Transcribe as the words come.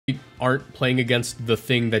aren't playing against the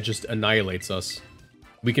thing that just annihilates us.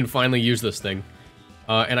 We can finally use this thing.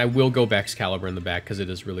 And I will go Excalibur in the back because it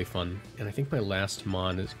is really fun. And I think my last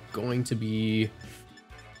mon is going to be...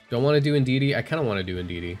 Do I want to do Indeedee? I kind of want to do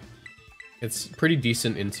Indeedee. It's pretty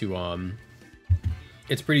decent into,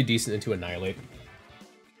 Annihilate.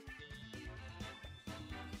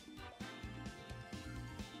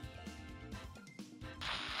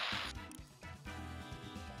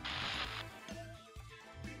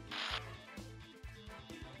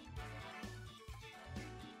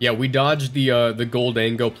 Yeah, we dodged the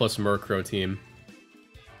Goldango plus Murkrow team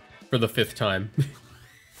for the 5th time.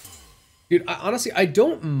 Dude, honestly, I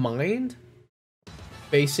don't mind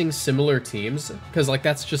facing similar teams, because, like,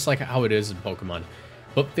 that's just, like, how it is in Pokemon.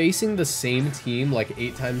 But facing the same team, like,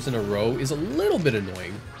 8 times in a row is a little bit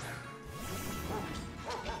annoying.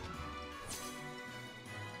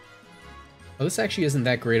 Oh, this actually isn't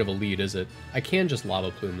that great of a lead, is it? I can just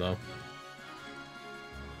Lava Plume, though.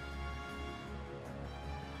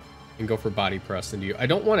 And go for Body Press into you. I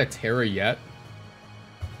don't want a Terra yet.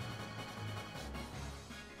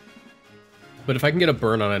 But if I can get a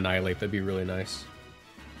burn on Annihilate, that'd be really nice.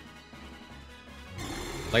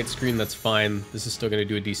 Light Screen, that's fine. This is still going to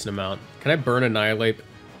do a decent amount. Can I burn Annihilate?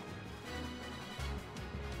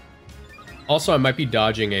 Also, I might be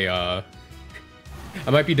dodging a,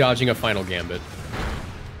 Final Gambit.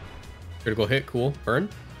 Critical hit, cool. Burn?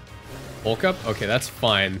 Bulk up? Okay, that's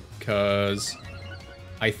fine, because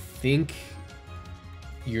I think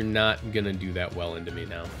you're not going to do that well into me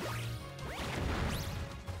now.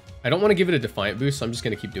 I don't want to give it a Defiant boost, so I'm just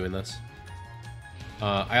going to keep doing this.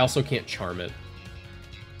 I also can't Charm it,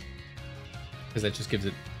 because that just gives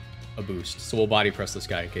it a boost. So we'll Body Press this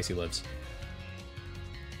guy in case he lives.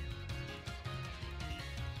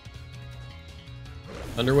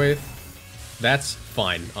 Thunderwave. That's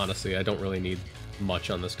fine, honestly. I don't really need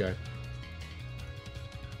much on this guy.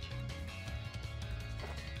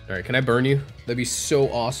 Alright, can I burn you? That'd be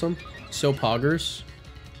so awesome. So poggers.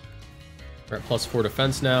 Alright, +4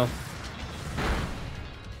 defense now.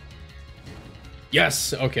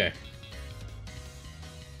 Yes! Okay.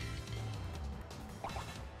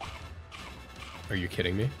 Are you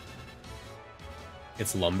kidding me?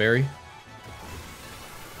 It's Lumberry?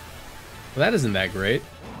 Well, that isn't that great.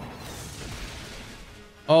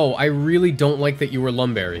 Oh, I really don't like that you were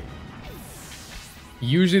Lumberry.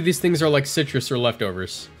 Usually these things are like citrus or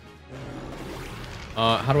leftovers.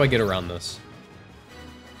 How do I get around this?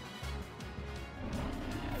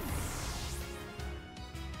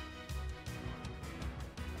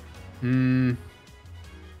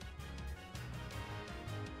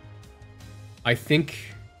 I think...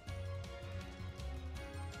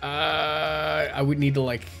 I would need to,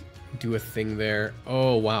 like, do a thing there.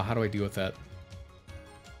 Oh, wow, how do I deal with that?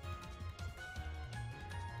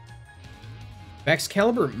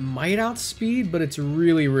 Excalibur might outspeed, but it's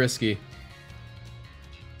really risky.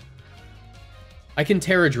 I can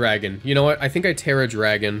Terra Dragon. You know what? I think I Terra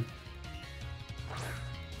Dragon.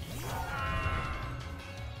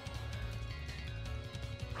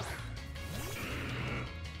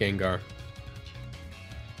 Gengar.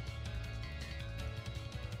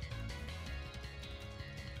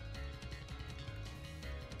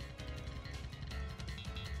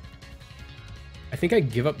 I think I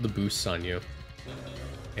give up the boosts on you.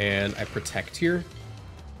 And I Protect here.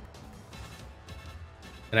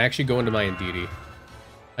 And I actually go into my Indeedee.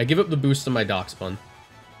 I give up the boost on my DACHSBUN.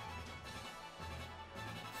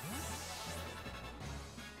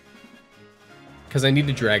 Because I need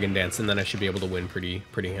to Dragon Dance, and then I should be able to win pretty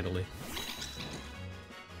handily.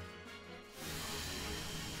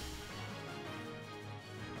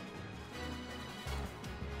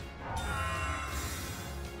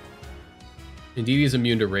 Indeedee is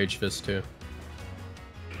immune to Rage Fist too.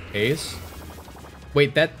 Haze?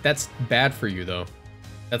 Wait, that's bad for you though.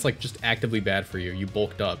 That's like just actively bad for you. You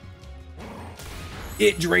bulked up.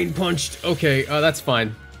 It Drain Punched. Okay, that's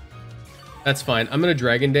fine. That's fine. I'm gonna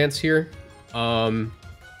Dragon Dance here. And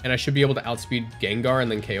I should be able to outspeed Gengar and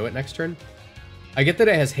then KO it next turn. I get that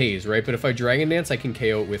it has Haze, right? But if I Dragon Dance, I can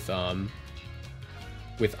KO it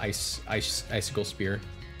with Icicle Spear.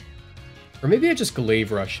 Or maybe I just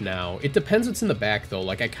Glaive Rush now. It depends what's in the back though.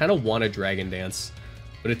 Like I kind of want to Dragon Dance,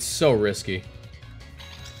 but it's so risky.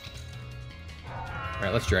 All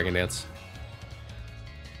right, let's Dragon Dance.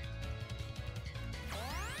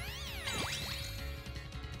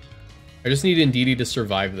 I just need Indeedee to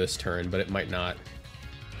survive this turn, but it might not.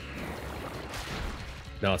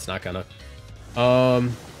 No, it's not gonna.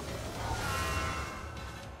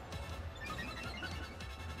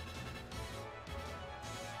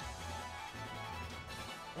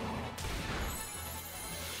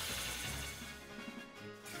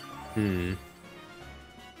 Hmm.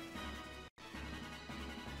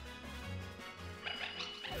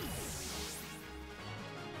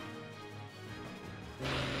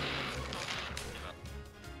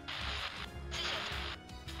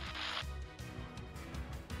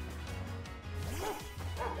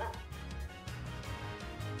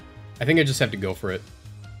 I think I just have to go for it.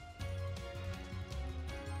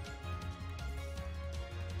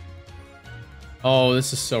 Oh,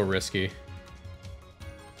 this is so risky.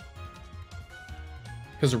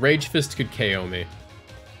 Because Rage Fist could KO me.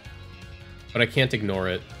 But I can't ignore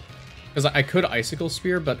it. Because I could Icicle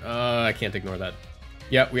Spear, but I can't ignore that.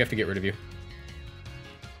 Yeah, we have to get rid of you.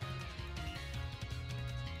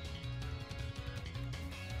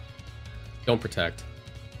 Don't protect.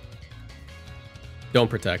 Don't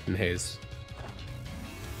protect in haze.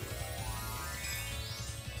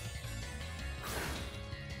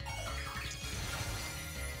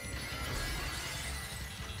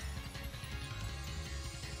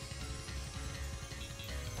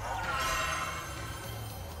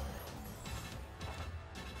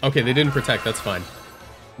 Okay, they didn't protect, that's fine.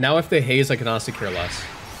 Now if they haze, I can honestly care less.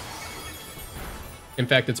 In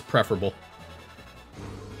fact, it's preferable.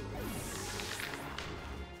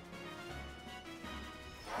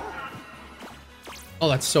 Oh,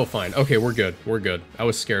 that's so fine. Okay, we're good. We're good. I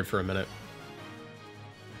was scared for a minute.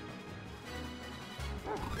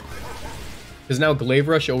 Because now Glaive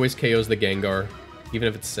Rush always KOs the Gengar, even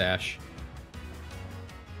if it's Sash.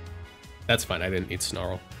 That's fine. I didn't need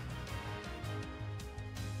Snarl.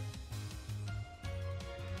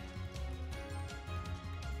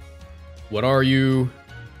 What are you?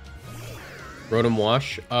 Rotom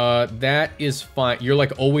Wash? That is fine. You're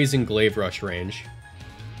like always in Glaive Rush range.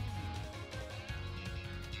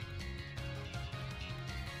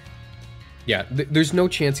 Yeah, there's no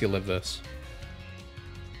chance you live this.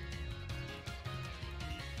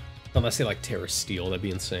 Unless they like Terra Steel, that'd be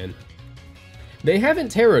insane. They haven't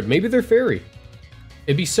Terra'd. Maybe they're Fairy.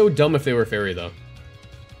 It'd be so dumb if they were Fairy, though.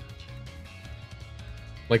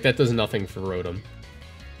 Like, that does nothing for Rotom.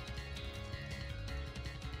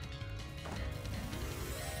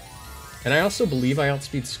 And I also believe I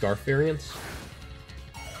outspeed Scarf variants.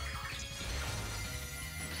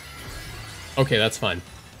 Okay, that's fine.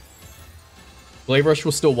 Glaive Rush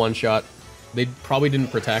will still one-shot. They probably didn't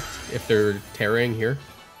protect if they're Terraing here.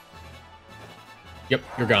 Yep,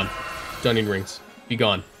 you're gone. Dunning Rings. Be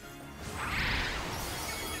gone.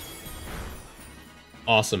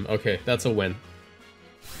 Awesome. Okay, that's a win.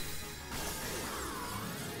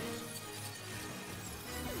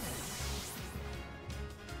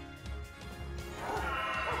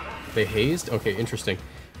 They hazed? Okay, interesting.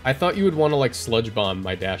 I thought you would want to, like, Sludge Bomb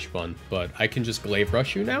my DACHSBUN, but I can just Glaive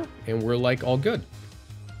Rush you now, and we're, like, all good.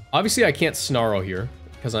 Obviously, I can't Snarl here,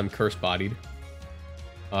 because I'm Curse-Bodied.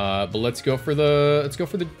 But let's go for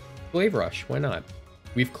the Glaive Rush. Why not?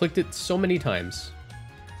 We've clicked it so many times.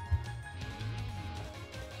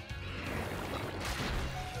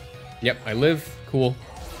 Yep, I live. Cool.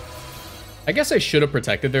 I guess I should have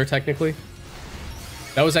protected there, technically.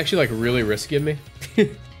 That was actually, like, really risky of me.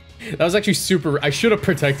 That was actually super... I should have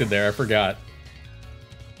protected there. I forgot.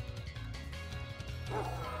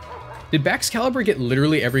 Did Baxcalibur get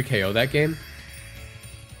literally every KO that game?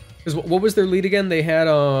 Because what was their lead again? They had,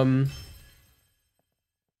 was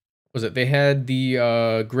it? They had the,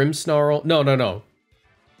 Grimmsnarl. No.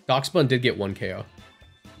 DACHSBUN did get one KO.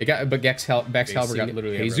 It got... But Baxcalibur got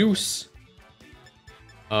literally Jesus.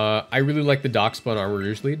 I really like the DACHSBUN Armor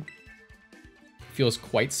Rouge lead. Feels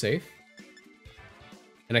quite safe.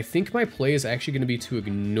 And I think my play is actually going to be to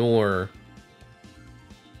ignore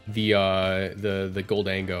the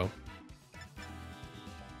Goldango.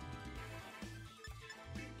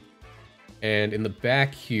 And in the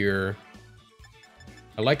back here,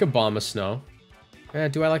 I like Abomasnow.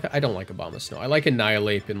 Do I like... I don't like Abomasnow. I like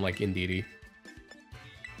Annihilate and like Indeedee.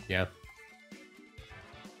 Yeah.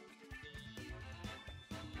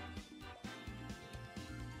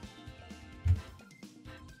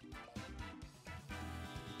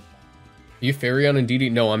 You Fairy on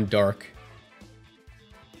Indeedee? No, I'm Dark.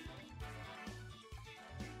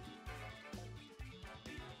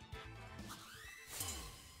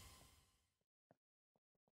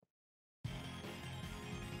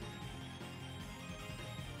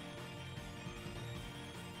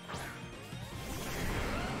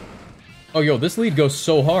 Oh, yo, this lead goes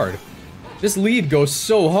so hard. This lead goes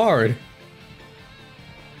so hard.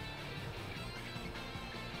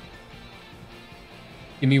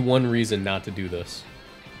 Give me one reason not to do this.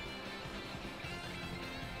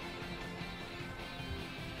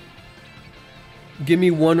 Give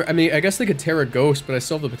me one... I mean, I guess they could Terra Ghost, but I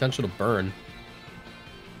still have the potential to burn.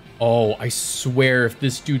 Oh, I swear if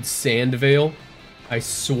this dude's Sand Veil, I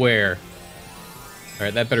swear.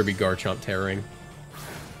 Alright, that better be Garchomp Terroring.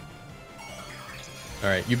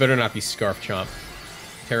 Alright, you better not be Scarf Chomp.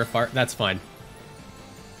 Terrafire, that's fine.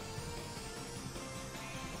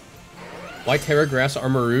 Why Terragrass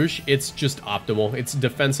Armarouge? It's just optimal. It's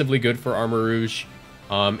defensively good for Armarouge,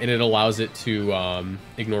 and it allows it to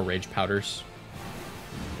ignore Rage Powders.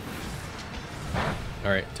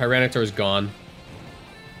 Alright, Tyranitar's gone.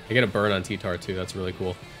 I get a burn on T-Tar too, that's really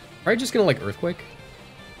cool. Probably just gonna like Earthquake?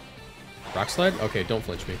 Rock Slide? Okay, don't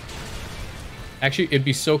flinch me. Actually, it'd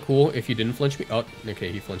be so cool if you didn't flinch me. Oh,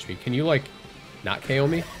 okay, he flinched me. Can you, like, not KO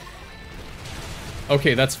me?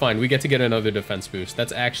 Okay, that's fine. We get to get another defense boost.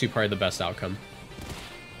 That's actually probably the best outcome.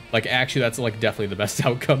 Like, actually, that's, like, definitely the best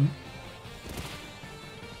outcome.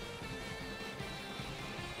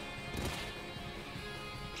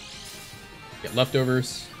 Get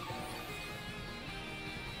leftovers.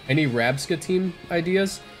 Any Rabska team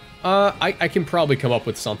ideas? I can probably come up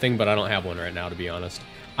with something, but I don't have one right now, to be honest.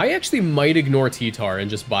 I actually might ignore T-Tar and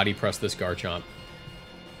just body press this Garchomp.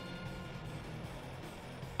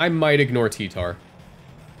 I might ignore T-Tar.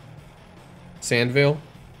 Sandvale?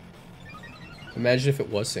 Imagine if it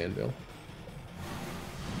was Sandvale.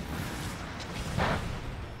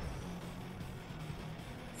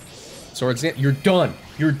 Swords Dance, you're done!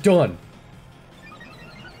 You're done!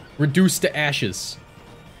 Reduced to ashes.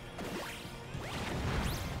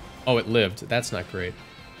 Oh, it lived. That's not great.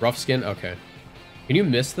 Rough Skin? Okay. Can you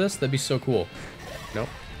miss this? That'd be so cool. Nope.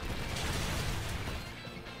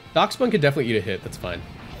 DACHSBUN could definitely eat a hit. That's fine.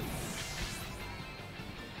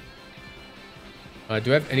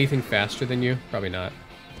 Do I have anything faster than you? Probably not.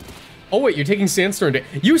 Oh, wait. You're taking Sandstorm.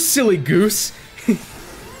 You silly goose.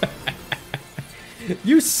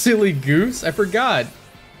 You silly goose. I forgot.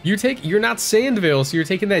 You're not Sandvale, so you're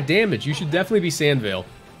taking that damage. You should definitely be Sandvale.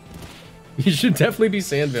 You should definitely be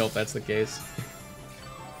Sandvale if that's the case.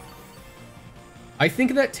 I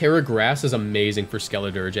think that Terra Grass is amazing for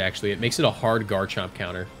Skeledirge, actually. It makes it a hard Garchomp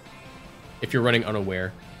counter if you're running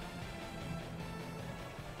Unaware.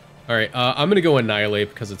 Alright, I'm gonna go Annihilate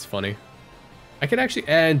because it's funny. I could actually...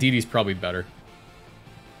 Indeedee's probably better.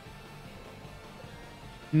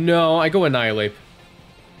 No, I go Annihilate.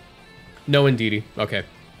 No Indeedee. Okay.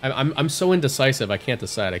 I'm so indecisive, I can't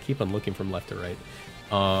decide. I keep on looking from left to right.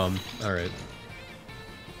 Alright.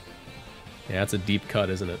 Yeah, that's a deep cut,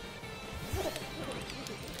 isn't it?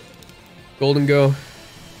 Golden Go.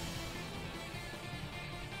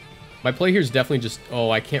 My play here is definitely just... Oh,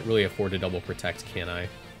 I can't really afford to double protect, can I?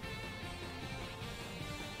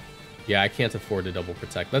 Yeah, I can't afford to double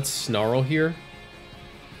protect. Let's Snarl here.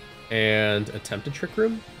 And attempt a Trick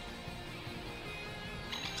Room.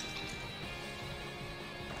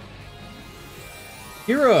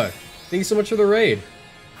 Hira! Thank you so much for the raid.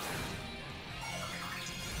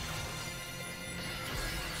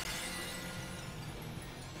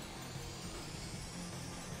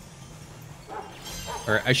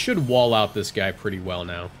 Alright, I should wall out this guy pretty well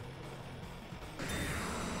now.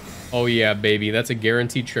 Oh yeah, baby, that's a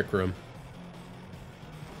guaranteed Trick Room.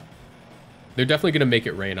 They're definitely gonna make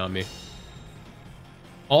it rain on me.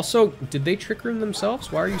 Also, did they Trick Room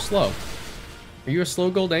themselves? Why are you slow? Are you a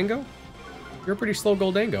slow Goldango? You're a pretty slow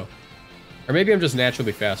Goldango. Or maybe I'm just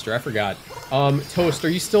naturally faster, I forgot. Toast, are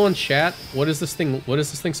you still in chat? What is this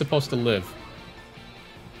thing supposed to live?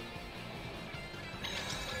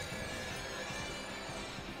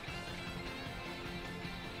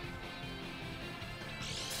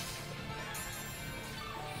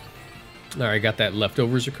 Alright, I got that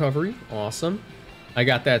Leftovers recovery. Awesome. I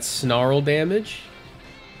got that Snarl damage.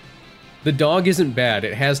 The dog isn't bad.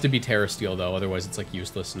 It has to be Terra Steel, though. Otherwise, it's, like,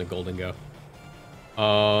 useless in a Goldango.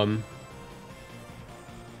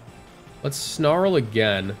 Let's Snarl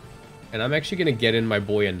again. And I'm actually going to get in my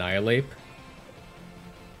boy Annihilate.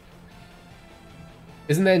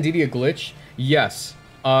 Isn't that indeed a glitch? Yes.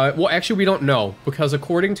 Well, actually, we don't know. Because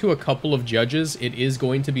according to a couple of judges, it is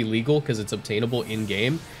going to be legal because it's obtainable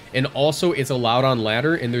in-game. And also, it's allowed on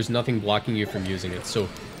ladder, and there's nothing blocking you from using it. So,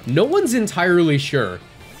 no one's entirely sure.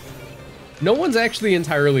 No one's actually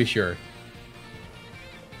entirely sure.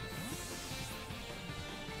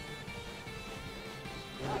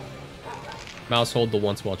 Mouse hold the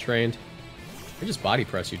once well trained. I just body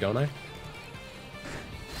press you, don't I?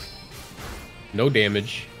 No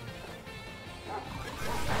damage.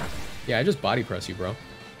 Yeah, I just body press you, bro.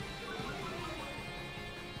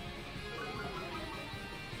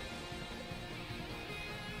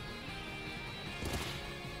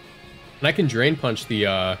 And I can Drain Punch the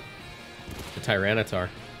Tyranitar.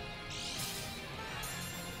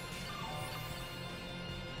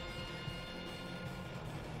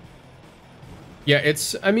 Yeah,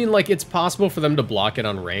 it's, I mean, like, it's possible for them to block it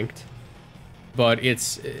on ranked, but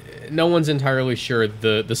it's, no one's entirely sure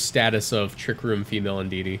the status of Trick Room female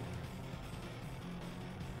and DD.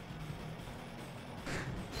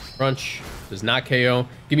 Crunch does not KO.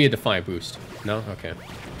 Give me a Defiant boost. No? Okay.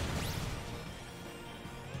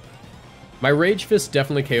 My Rage Fist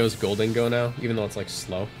definitely KOs Goldingo now, even though it's, like,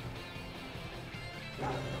 slow.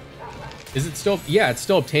 Is it still... Yeah, it's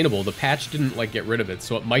still obtainable. The patch didn't, like, get rid of it,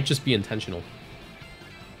 so it might just be intentional.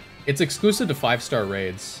 It's exclusive to 5-star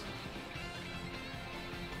raids.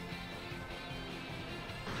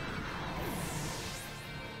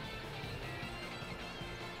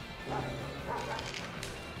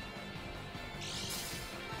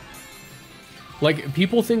 Like,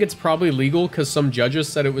 people think it's probably legal because some judges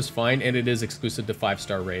said it was fine, and it is exclusive to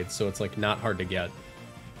 5-star raids, so it's, like, not hard to get.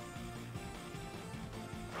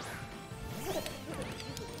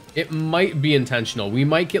 It might be intentional. We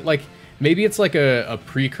might get, like, maybe it's, like, a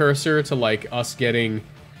precursor to, like, us getting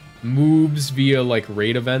moves via, like,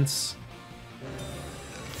 raid events.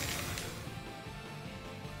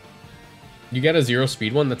 You get a 0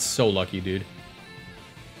 speed one? That's so lucky, dude.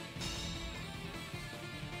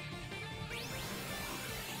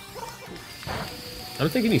 I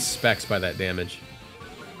don't think any specs by that damage.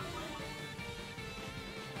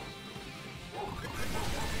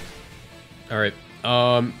 Alright,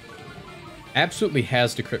 absolutely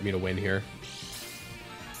has to crit me to win here.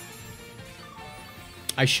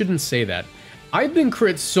 I shouldn't say that. I've been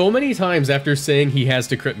crit so many times after saying he has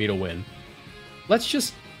to crit me to win. Let's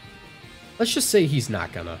just say he's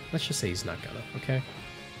not gonna. Let's just say he's not gonna, okay?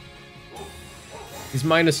 He's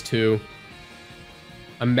 -2.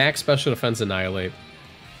 I'm max special defense annihilate.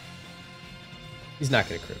 He's not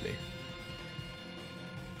gonna crit me.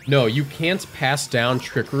 No, you can't pass down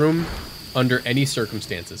Trick Room under any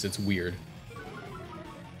circumstances. It's weird.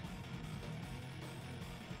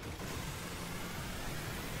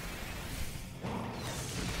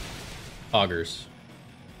 Augers.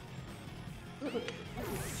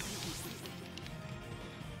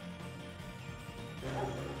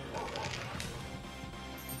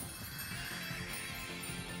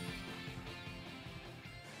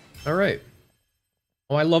 All right.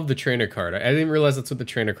 Oh, I love the trainer card. I didn't realize that's what the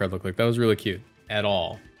trainer card looked like. That was really cute. At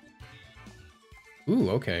all. Ooh,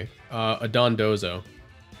 okay. A Dondozo.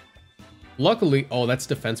 Luckily... Oh, that's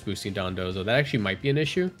defense boosting Dondozo. That actually might be an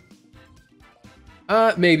issue.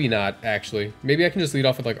 Maybe not, actually. Maybe I can just lead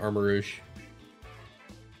off with, like, Armor Rouge.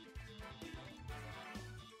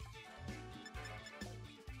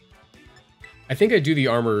 I think I do the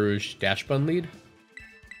Armor Rouge DACHSBUN lead.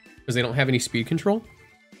 Because they don't have any speed control.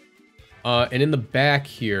 And in the back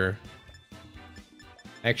here,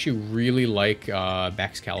 I actually really like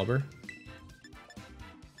Baxcalibur.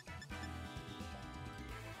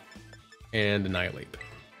 And Annihilate.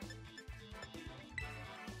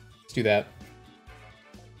 Let's do that.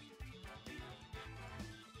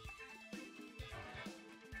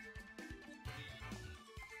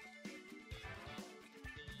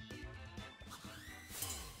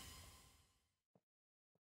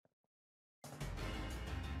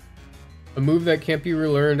 A move that can't be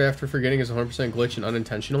relearned after forgetting is 100% glitch and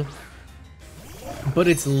unintentional. But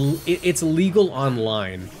it's legal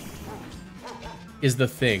online, is the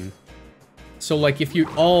thing. So, like, if you...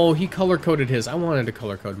 Oh, he color-coded his. I wanted to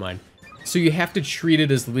color-code mine. So you have to treat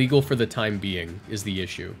it as legal for the time being, is the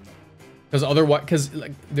issue. Because otherwise... Because,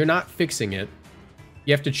 like, they're not fixing it.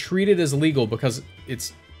 You have to treat it as legal because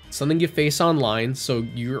it's something you face online, so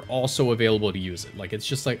you're also available to use it. Like, it's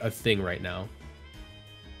just, like, a thing right now.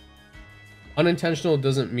 Unintentional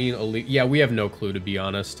doesn't mean illegal. Yeah, we have no clue, to be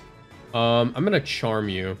honest. I'm gonna charm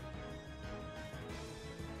you.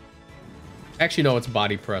 Actually, no, it's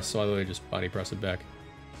body press, so I'll literally just body press it back.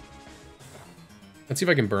 Let's see if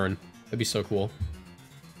I can burn. That'd be so cool.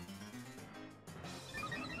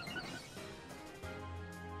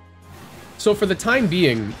 So for the time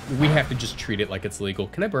being, we have to just treat it like it's legal.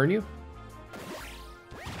 Can I burn you?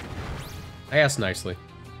 I asked nicely.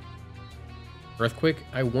 Earthquake?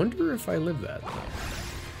 I wonder if I live that.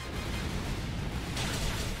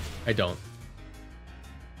 I don't.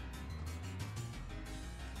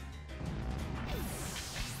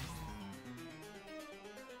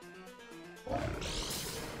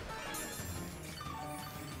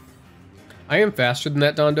 I am faster than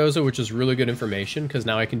that Dondozo, which is really good information, because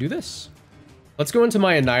now I can do this. Let's go into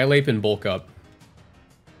my Annihilate and bulk up.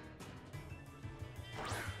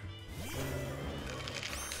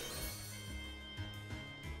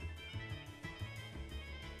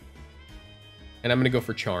 And I'm going to go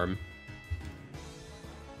for Charm.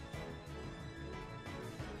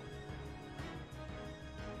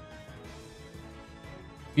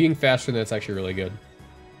 Being faster than that's actually really good.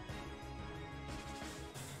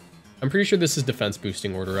 I'm pretty sure this is defense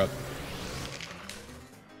boosting order up.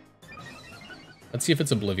 Let's see if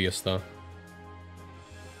it's oblivious, though.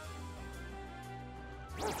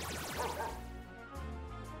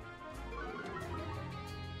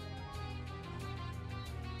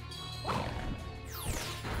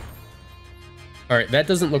 Alright, that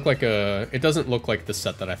doesn't look like a... It doesn't look like the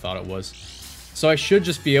set that I thought it was. So I should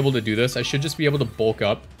just be able to do this. I should just be able to bulk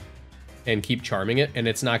up and keep charming it, and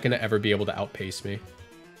it's not going to ever be able to outpace me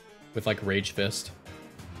with, like, Rage Fist.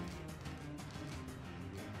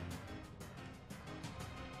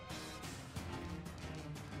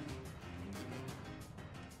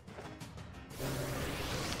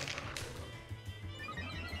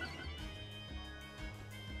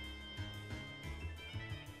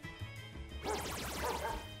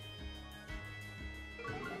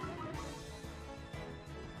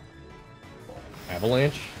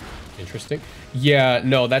 Avalanche? Interesting. Yeah,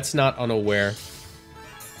 no, that's not unaware.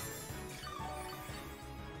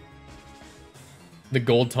 The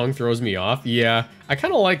gold tongue throws me off. Yeah, I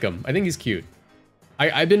kind of like him. I think he's cute.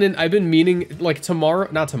 I've been meaning, like, tomorrow,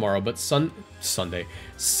 not tomorrow, but Sunday.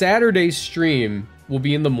 Saturday's stream will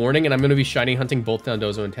be in the morning, and I'm going to be shiny hunting both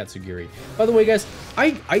Dondozo and Tatsugiri. By the way, guys,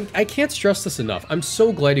 I can't stress this enough. I'm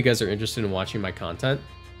so glad you guys are interested in watching my content.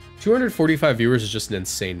 245 viewers is just an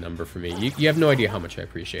insane number for me. You have no idea how much I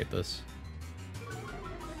appreciate this.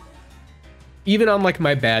 Even on, like,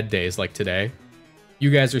 my bad days, like today,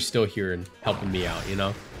 you guys are still here and helping me out, you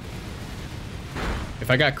know?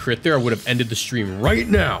 If I got crit there, I would have ended the stream right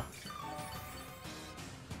now.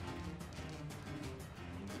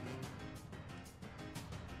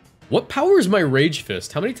 What powers my Rage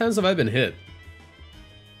Fist? How many times have I been hit?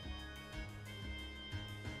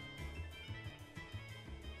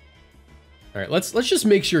 All right, let's just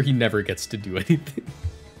make sure he never gets to do anything.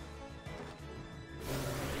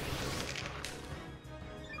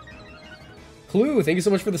 Clue, thank you so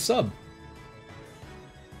much for the sub.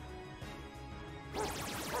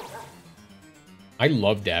 I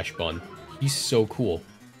love DACHSBUN. He's so cool.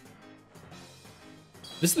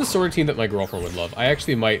 This is the sort of team that my girlfriend would love. I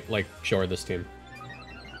actually might, like, show her this team.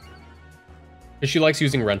 Because she likes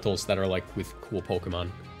using rentals that are, like, with cool Pokemon.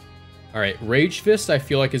 Alright, Rage Fist, I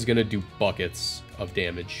feel like, is going to do buckets of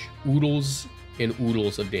damage. Oodles and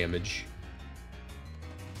oodles of damage.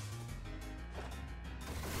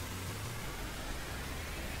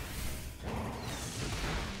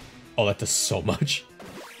 Oh, that does so much.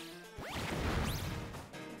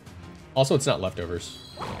 Also, it's not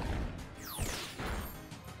leftovers.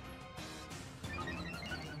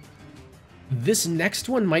 This next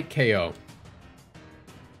one might KO.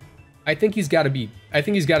 I think he's got to be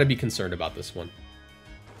concerned about this one.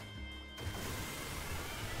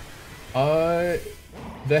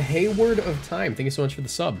 The Hayward of Time. Thank you so much for the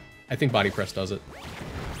sub. I think Body Press does it.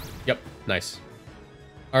 Yep, nice.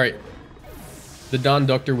 All right. The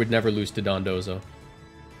Donductor would never lose to Dondozo.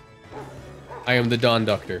 I am the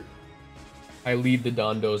Donductor. I lead the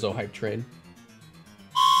Dondozo hype train.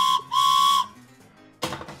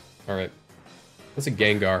 All right. That's a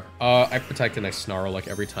Gengar. I protect and I Snarl like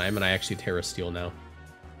every time, and I actually Terra Steel now.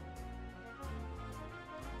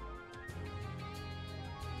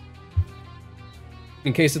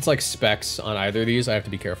 In case it's like specs on either of these, I have to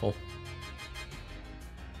be careful.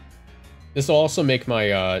 This will also make my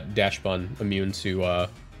DACHSBUN immune to,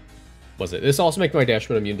 This will also make my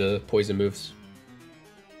DACHSBUN immune to poison moves.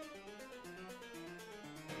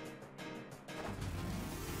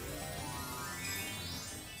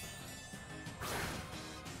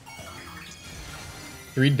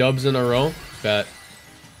 Three dubs in a row? Bet.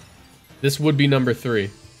 This would be number 3.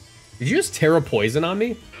 Did you just Terra Poison on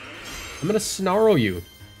me? I'm gonna Snarl you.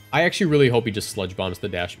 I actually really hope he just Sludge Bombs the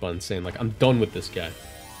DACHSBUN, saying, like, I'm done with this guy.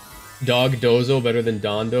 Dog Dozo better than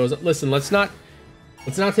Dondozo. Listen, let's not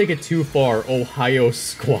take it too far, Ohio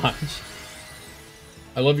Squatch.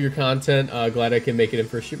 I love your content. Glad I can make it in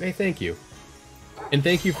for a stream. Hey, thank you. And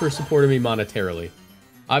thank you for supporting me monetarily.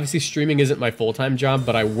 Obviously, streaming isn't my full-time job,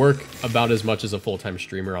 but I work about as much as a full-time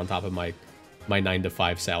streamer on top of my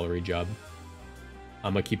 9-to-5 salary job.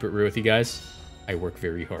 I'm gonna keep it real with you guys. I work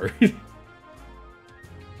very hard.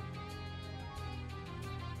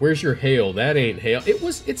 Where's your Hail? That ain't Hail.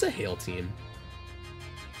 It's a Hail team.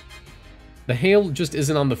 The Hail just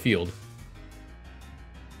isn't on the field.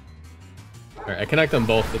 Alright, I connect them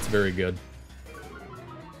both. That's very good.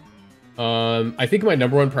 I think my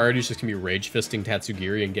number 1 priority is just gonna be Rage Fisting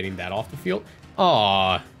Tatsugiri and getting that off the field.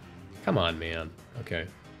 Aw, come on, man. Okay.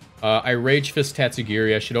 I Rage Fist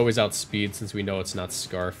Tatsugiri. I should always outspeed since we know it's not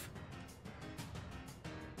Scarf.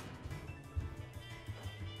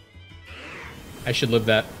 I should live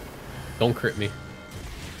that. Don't crit me.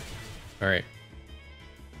 Alright.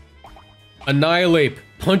 Annihilate!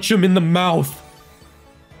 Punch him in the mouth!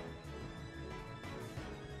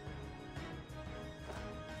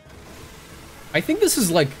 I think this is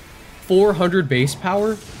like 400 base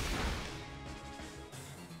power.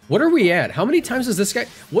 What are we at? How many times is this guy...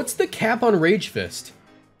 What's the cap on Rage Fist?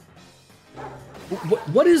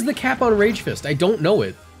 What is the cap on Rage Fist? I don't know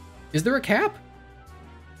it. Is there a cap?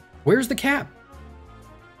 Where's the cap?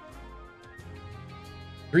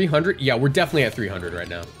 300? Yeah, we're definitely at 300 right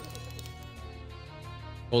now.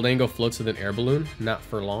 Goldango floats with an air balloon. Not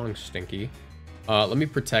for long, Stinky. Let me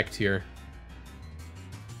protect here.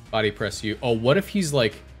 Body press you. Oh, what if he's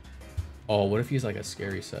like... Oh, what if he's like a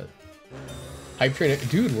scary set? Hype train...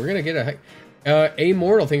 Dude, we're gonna get a...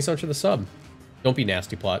 Immortal, thanks so much for the sub. Don't be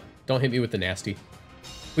nasty, Plot. Don't hit me with the nasty.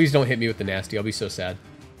 Please don't hit me with the nasty. I'll be so sad.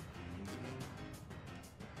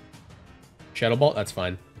 Shadow Ball? That's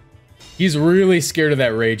fine. He's really scared of that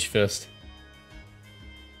Rage Fist.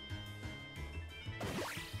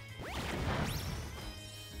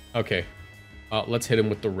 Okay. Let's hit him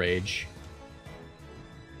with the Rage.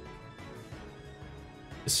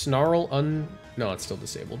 Is Snarl No, it's still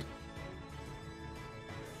disabled.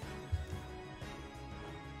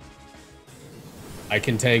 I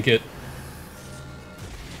can tank it.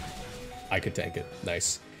 I could tank it.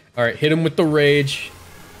 Nice. Alright, hit him with the Rage.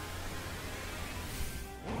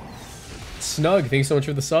 Snug, thanks so much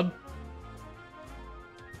for the sub.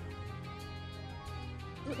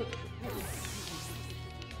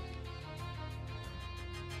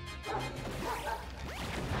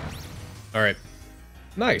 Alright.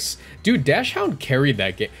 Nice. Dude, Dash Hound carried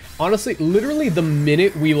that game. Honestly, literally the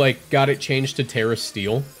minute we, like, got it changed to Terra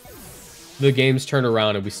Steel, the games turned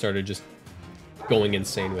around and we started just going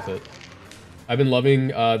insane with it. I've been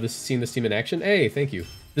loving seeing this team in action. Hey, thank you.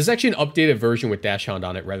 This is actually an updated version with Dash Hound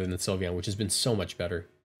on it rather than Sylveon, which has been so much better.